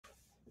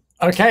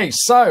Okay,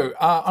 so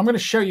I'm going to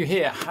show you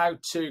here how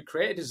to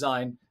create a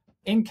design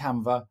in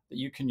Canva that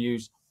you can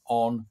use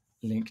on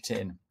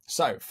LinkedIn.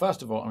 So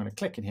first of all, I'm going to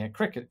click in here,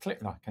 click,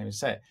 no, I can't even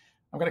say it.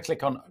 I'm going to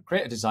click on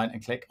create a design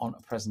and click on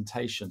a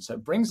presentation. So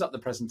it brings up the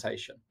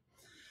presentation.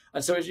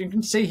 And so as you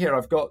can see here,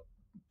 I've got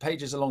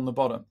pages along the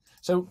bottom.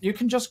 So you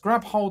can just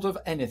grab hold of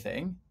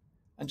anything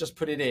and just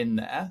put it in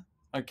there,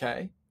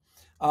 okay?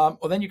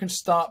 Or then you can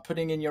start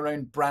putting in your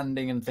own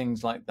branding and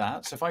things like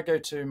that. So if I go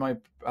to my,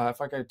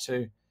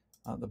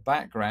 the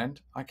background,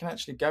 I can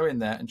actually go in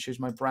there and choose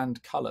my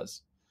brand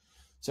colors.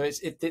 So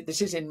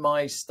this is in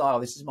my style.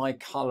 This is my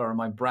color and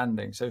my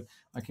branding. So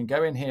I can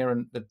go in here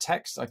and the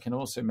text, I can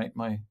also make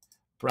my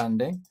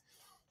branding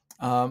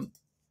and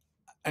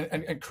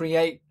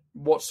create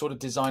what sort of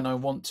design I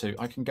want to.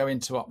 I can go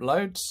into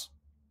uploads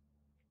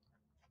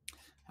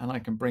and I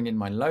can bring in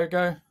my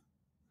logo.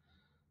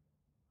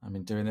 I've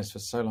been doing this for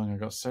so long. I've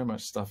got so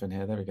much stuff in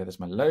here. There we go. There's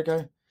my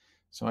logo.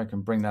 So I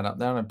can bring that up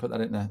there and put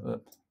that in there.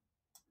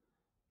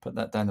 Put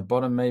that down the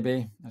bottom,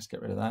 maybe. Let's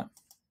get rid of that.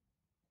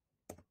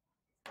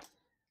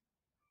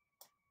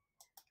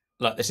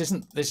 Look, this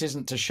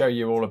isn't to show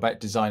you all about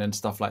design and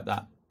stuff like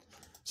that.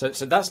 So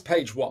that's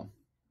page one.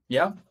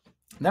 Yeah. And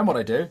then what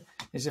I do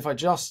is if I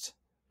just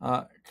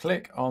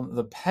click on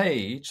the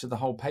page, so the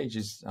whole page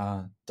is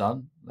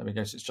done. There we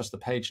go. So it's just the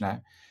page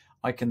now.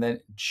 I can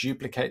then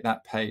duplicate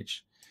that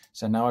page.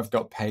 So now I've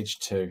got page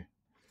two.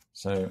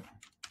 So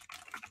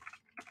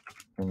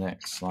the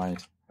next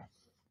slide,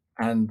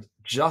 and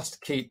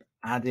just keep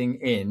adding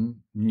in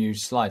new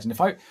slides. And if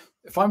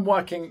I'm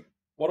working,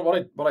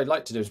 what I'd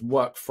like to do is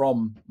work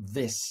from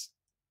this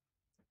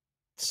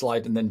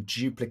slide and then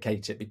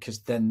duplicate it, because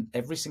then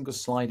every single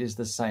slide is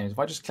the same. If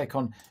I just click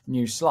on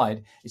new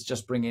slide, it's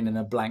just bringing in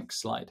a blank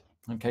slide.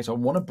 Okay, so I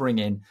want to bring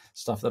in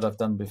stuff that I've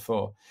done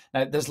before.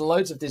 Now, there's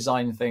loads of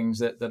design things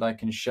that I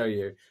can show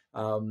you,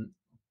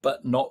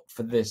 but not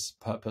for this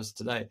purpose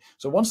today.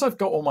 So once I've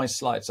got all my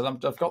slides, so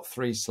I've got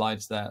 3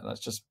 slides there.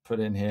 Let's just put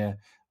in here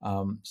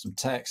some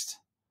text.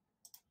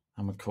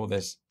 I'm going to call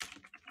this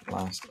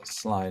last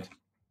slide.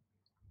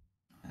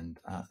 And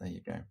there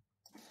you go.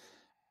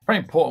 Very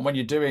important when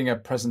you're doing a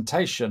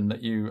presentation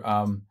that you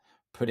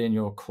put in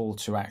your call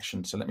to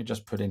action. So let me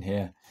just put in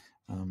here.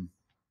 Come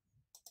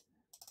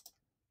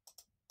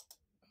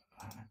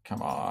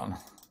on.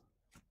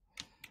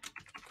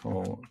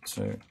 Call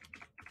to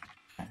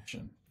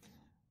action.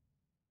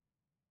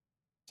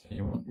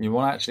 You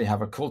want to actually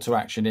have a call to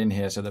action in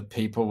here so that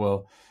people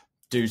will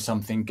do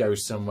something, go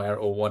somewhere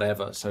or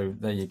whatever. So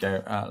there you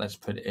go. Let's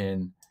put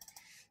in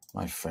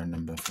my phone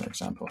number, for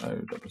example,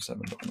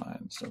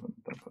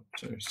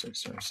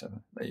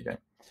 077972267. There you go.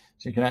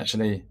 So you can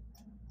actually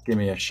give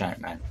me a shout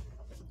now.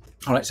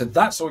 All right, so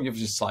that's all of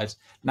your slides.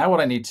 Now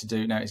what I need to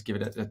do now is give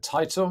it a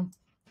title.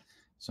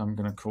 So I'm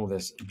going to call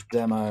this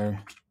demo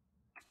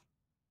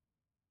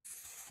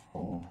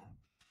for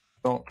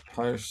doc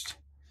post.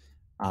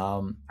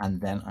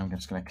 And then I'm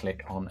just going to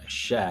click on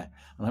share,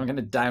 and I'm going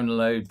to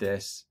download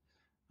this.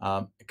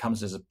 It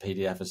comes as a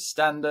PDF as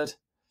standard.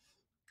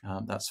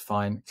 That's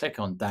fine. Click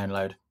on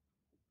download,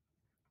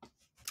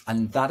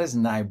 and that has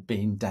now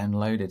been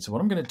downloaded. So what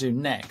I'm going to do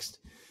next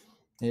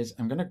is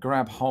I'm going to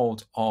grab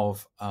hold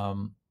of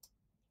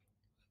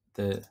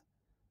the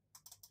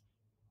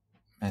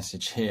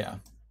message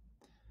here,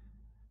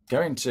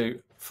 go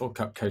into Full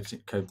Cup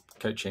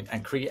Coaching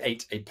and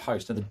create a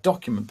post. Now the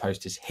document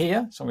post is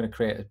here, so I'm going to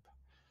create a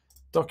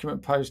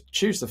document post,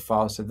 choose the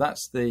file. So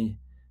that's the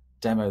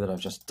demo that I've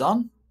just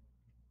done,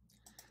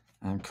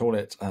 and call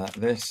it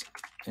this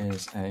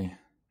is a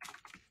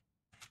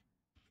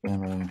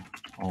demo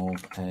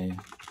of a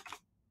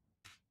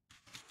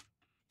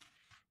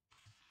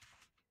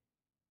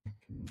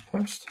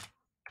post.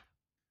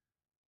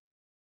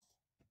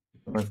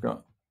 I've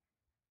got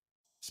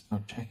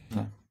spell check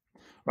there.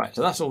 Right,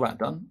 so that's all that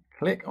done.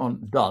 Click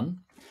on done.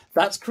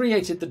 That's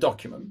created the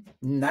document.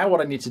 Now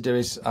what I need to do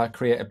is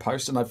create a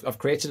post, and I've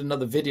created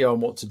another video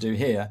on what to do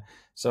here.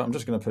 So I'm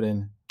just going to put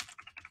in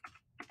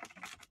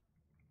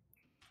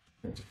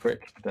a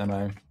quick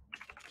demo.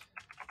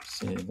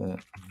 See the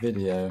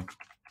video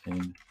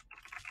in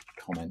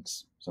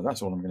comments. So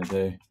that's all I'm going to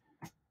do.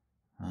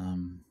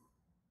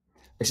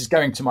 This is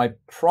going to my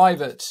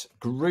private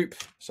group,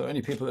 so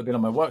only people that have been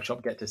on my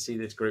workshop get to see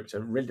this group. So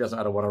it really doesn't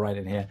matter what I write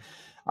in here.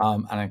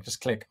 And I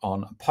just click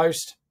on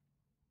post.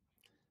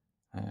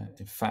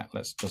 In fact,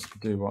 let's just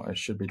do what I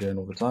should be doing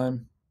all the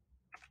time.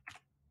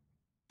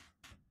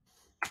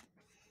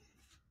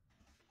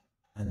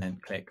 And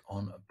then click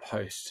on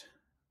post.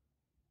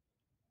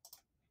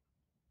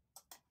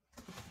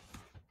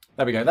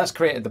 There we go. That's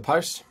created the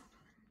post.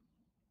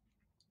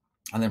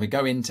 And then we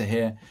go into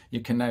here.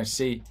 You can now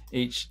see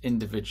each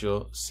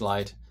individual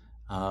slide.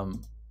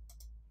 And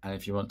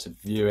if you want to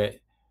view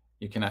it,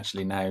 you can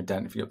actually now,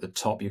 if you're at the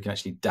top, you can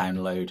actually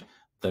download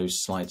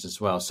those slides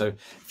as well. So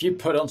if you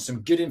put on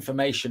some good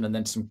information and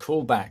then some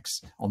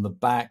callbacks on the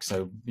back,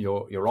 so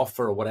your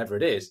offer or whatever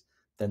it is,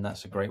 then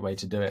that's a great way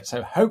to do it.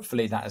 So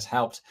hopefully that has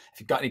helped.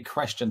 If you've got any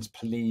questions,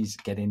 please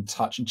get in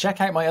touch and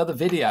check out my other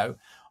video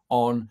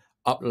on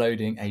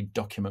uploading a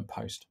document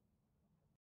post.